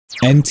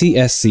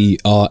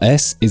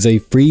ntsc-rs is a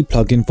free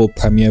plugin for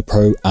Premiere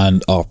Pro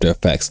and After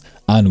Effects,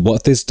 and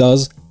what this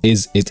does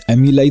is it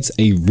emulates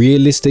a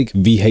realistic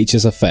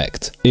VHS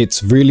effect.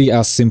 It's really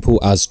as simple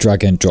as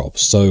drag and drop.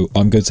 So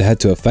I'm going to head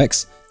to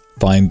Effects,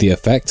 find the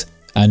effect,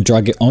 and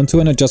drag it onto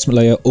an adjustment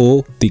layer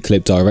or the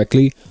clip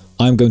directly.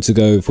 I'm going to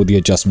go for the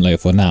adjustment layer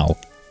for now.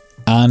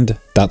 And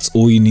that's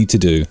all you need to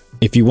do.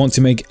 If you want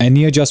to make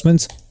any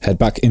adjustments, head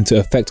back into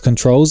Effect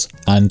Controls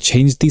and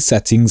change the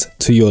settings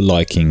to your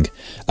liking.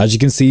 As you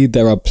can see,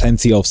 there are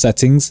plenty of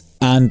settings,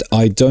 and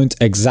I don't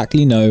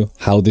exactly know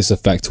how this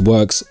effect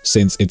works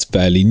since it's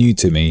fairly new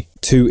to me.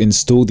 To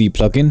install the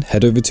plugin,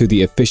 head over to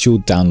the official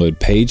download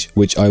page,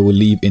 which I will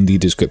leave in the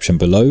description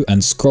below,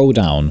 and scroll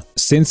down.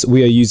 Since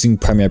we are using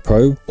Premiere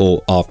Pro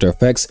or After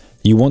Effects,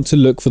 you want to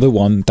look for the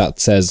one that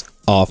says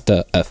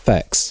After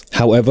Effects.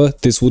 However,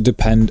 this will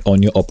depend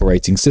on your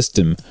operating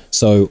system.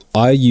 So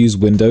I use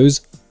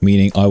Windows,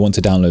 meaning I want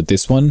to download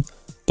this one.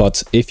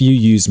 But if you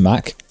use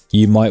Mac,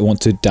 you might want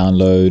to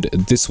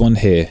download this one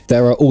here.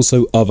 There are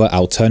also other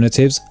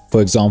alternatives, for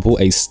example,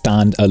 a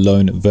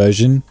standalone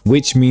version,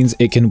 which means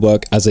it can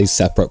work as a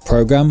separate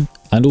program,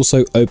 and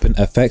also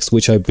OpenFX,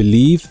 which I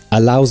believe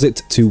allows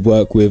it to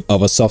work with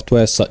other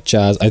software such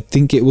as, I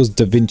think it was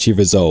Davinci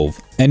Resolve.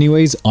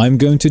 Anyways, I'm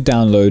going to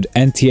download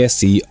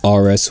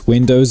ntsc-rs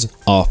Windows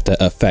After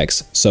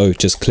Effects. So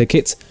just click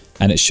it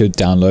and it should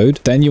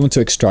download. Then you want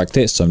to extract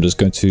it. So I'm just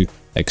going to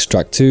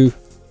extract to,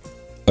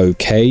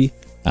 OK,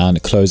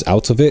 and close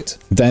out of it.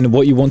 Then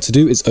what you want to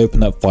do is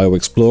open up File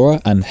Explorer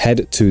and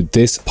head to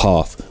this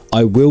path.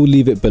 I will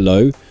leave it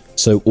below.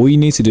 So all you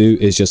need to do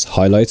is just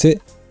highlight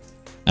it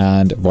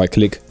and right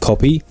click,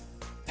 copy,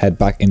 head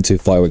back into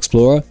File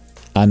Explorer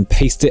and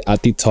paste it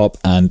at the top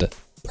and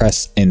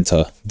press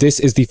enter. This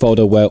is the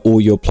folder where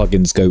all your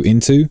plugins go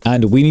into,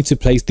 and we need to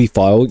place the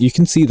file. You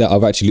can see that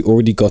I've actually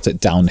already got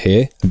it down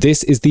here.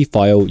 This is the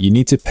file you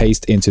need to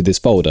paste into this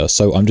folder.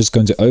 So I'm just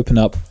going to open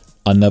up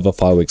another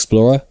File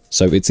Explorer.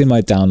 So it's in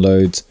my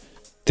downloads,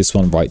 this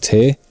one right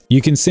here.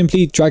 You can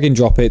simply drag and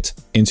drop it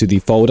into the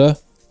folder.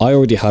 I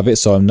already have it,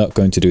 so I'm not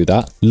going to do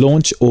that.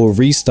 Launch or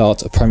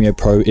restart Premiere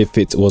Pro if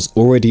it was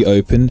already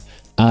open.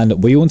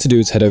 And what you want to do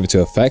is head over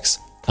to Effects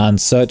and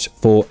search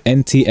for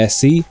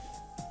NTSC,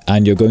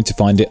 and you're going to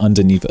find it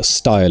underneath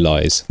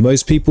Stylize.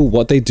 Most people,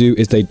 what they do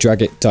is they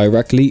drag it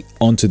directly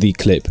onto the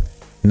clip.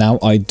 Now,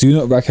 I do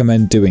not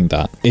recommend doing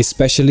that,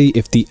 especially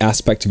if the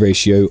aspect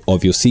ratio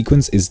of your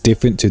sequence is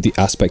different to the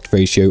aspect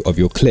ratio of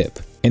your clip.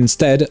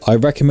 Instead, I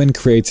recommend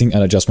creating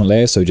an adjustment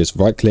layer. So just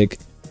right click,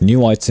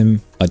 new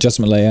item,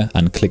 adjustment layer,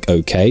 and click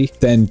OK.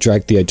 Then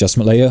drag the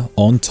adjustment layer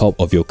on top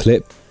of your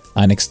clip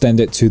and extend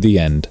it to the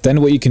end.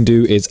 Then what you can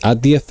do is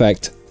add the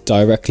effect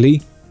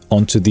directly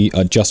onto the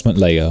adjustment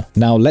layer.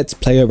 Now let's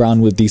play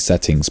around with these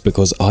settings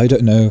because I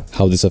don't know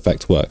how this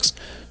effect works.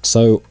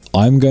 So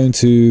I'm going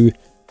to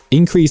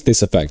increase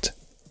this effect,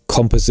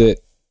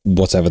 composite,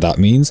 whatever that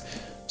means.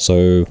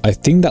 So I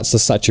think that's the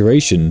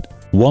saturation.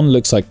 1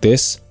 looks like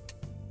this,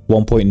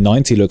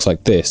 1.90 looks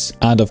like this.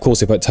 And of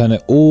course, if I turn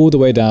it all the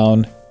way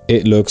down,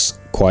 it looks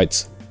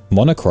quite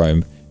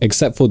monochrome,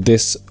 except for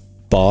this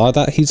bar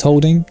that he's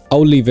holding.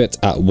 I'll leave it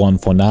at 1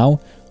 for now.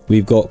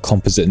 We've got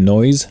composite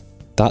noise.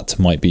 That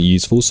might be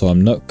useful, so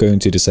I'm not going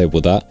to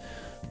disable that,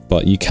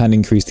 but you can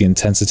increase the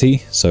intensity.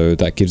 So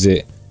that gives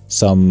it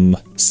some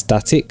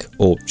static,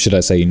 or should I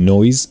say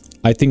noise.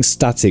 I think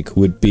static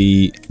would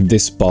be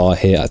this bar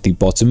here at the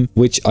bottom,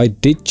 which I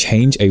did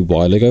change a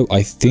while ago.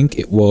 I think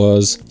it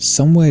was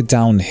somewhere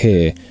down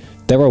here.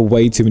 There are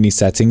way too many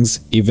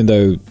settings, even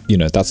though, you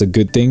know, that's a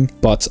good thing,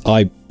 but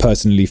I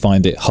personally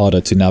find it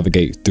harder to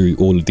navigate through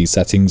all of these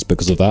settings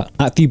because of that.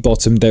 At the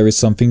bottom, there is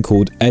something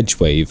called edge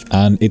wave,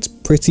 and it's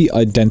pretty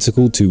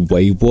identical to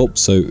wave warp.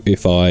 So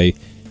if I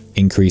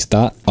increase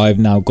that, I've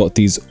now got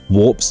these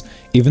warps.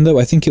 Even though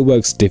I think it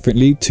works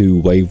differently to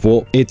wave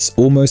warp, it's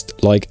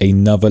almost like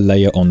another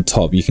layer on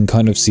top. You can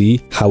kind of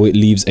see how it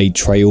leaves a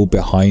trail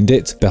behind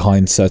it,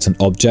 behind certain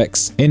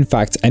objects. In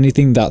fact,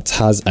 anything that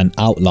has an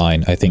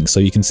outline, I think. So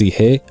you can see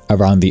here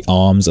around the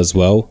arms as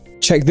well.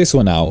 Check this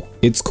one out.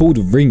 It's called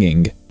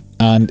ringing.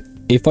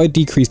 And if I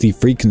decrease the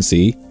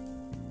frequency,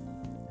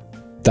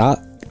 that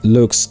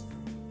looks,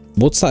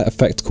 what's that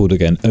effect called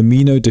again?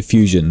 Amino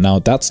diffusion. Now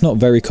that's not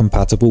very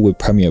compatible with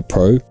Premiere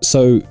Pro.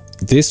 So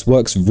this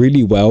works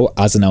really well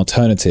as an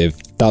alternative.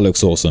 That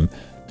looks awesome.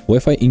 What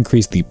if I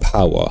increase the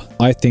power?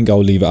 I think I'll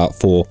leave it at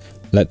 4.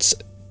 Let's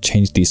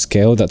change the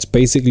scale. That's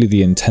basically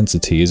the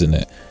intensity, isn't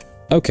it?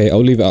 Okay,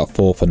 I'll leave it at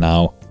 4 for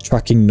now.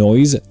 Tracking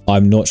noise.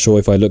 I'm not sure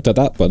if I looked at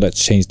that, but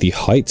let's change the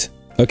height.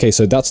 Okay,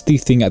 so that's the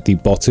thing at the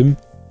bottom,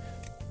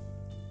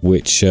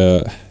 which,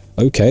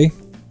 okay,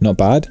 not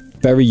bad.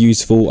 Very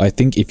useful, I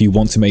think, if you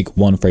want to make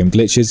one frame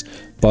glitches,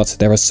 but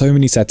there are so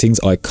many settings,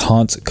 I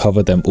can't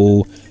cover them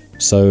all.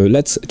 So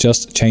let's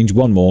just change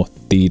one more,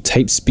 the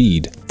tape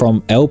speed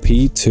from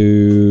LP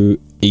to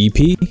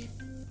EP.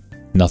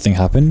 Nothing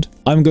happened.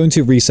 I'm going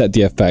to reset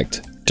the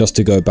effect just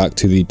to go back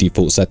to the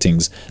default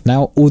settings.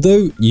 Now,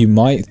 although you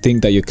might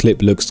think that your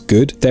clip looks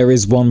good, there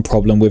is one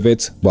problem with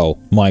it. Well,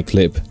 my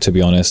clip, to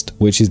be honest,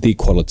 which is the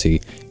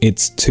quality.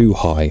 It's too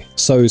high.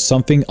 So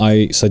something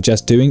I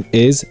suggest doing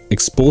is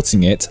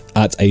exporting it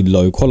at a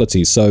low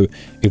quality. So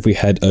if we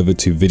head over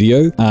to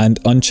video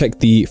and uncheck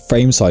the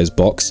frame size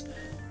box,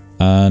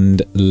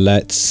 and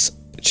let's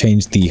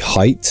change the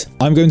height.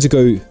 I'm going to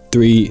go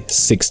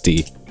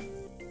 360.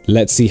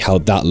 Let's see how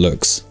that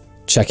looks.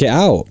 Check it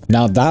out.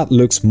 Now that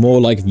looks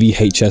more like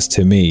VHS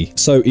to me.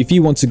 So if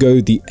you want to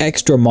go the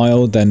extra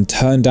mile, then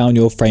turn down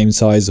your frame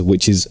size,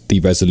 which is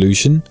the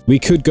resolution. We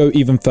could go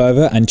even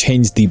further and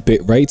change the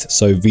bitrate.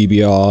 So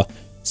VBR,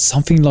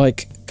 something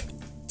like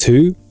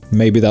 2.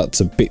 Maybe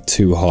that's a bit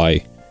too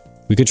high.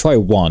 We could try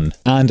 1.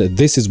 And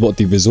this is what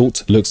the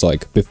result looks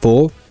like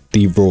before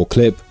the raw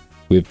clip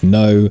with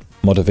no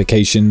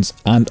modifications,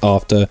 and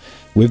after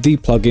with the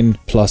plugin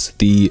plus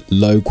the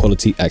low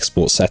quality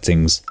export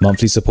settings.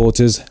 Monthly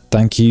supporters,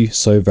 thank you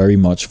so very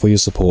much for your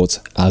support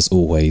as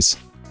always.